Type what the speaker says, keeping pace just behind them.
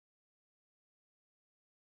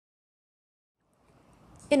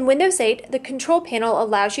In Windows 8, the control panel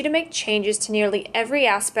allows you to make changes to nearly every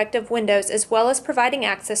aspect of Windows as well as providing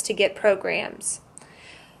access to Get programs.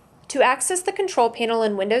 To access the control panel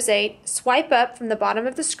in Windows 8, swipe up from the bottom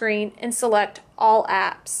of the screen and select All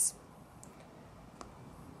Apps.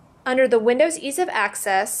 Under the Windows Ease of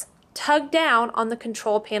Access, tug down on the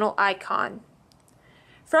control panel icon.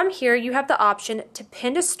 From here, you have the option to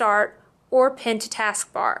Pin to Start or Pin to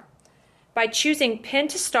Taskbar. By choosing Pin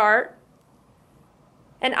to Start,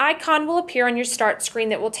 an icon will appear on your start screen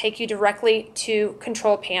that will take you directly to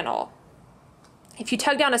Control Panel. If you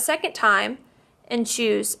tug down a second time and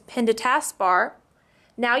choose Pin to Taskbar,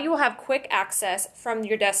 now you will have quick access from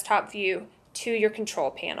your desktop view to your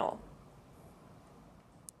Control Panel.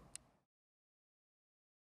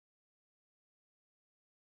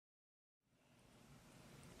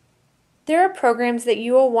 There are programs that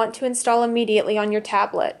you will want to install immediately on your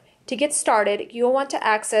tablet. To get started, you will want to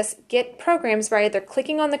access Get programs by either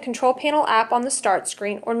clicking on the Control Panel app on the start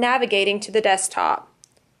screen or navigating to the desktop.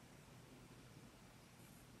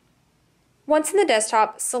 Once in the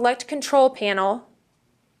desktop, select Control Panel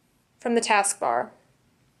from the taskbar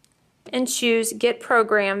and choose Get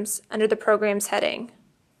Programs under the Programs heading.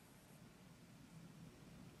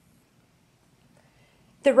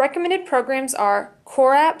 The recommended programs are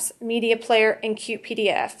Core Apps, Media Player, and Qt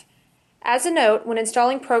PDF. As a note, when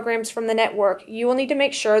installing programs from the network, you will need to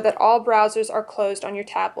make sure that all browsers are closed on your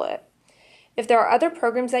tablet. If there are other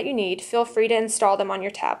programs that you need, feel free to install them on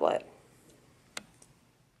your tablet.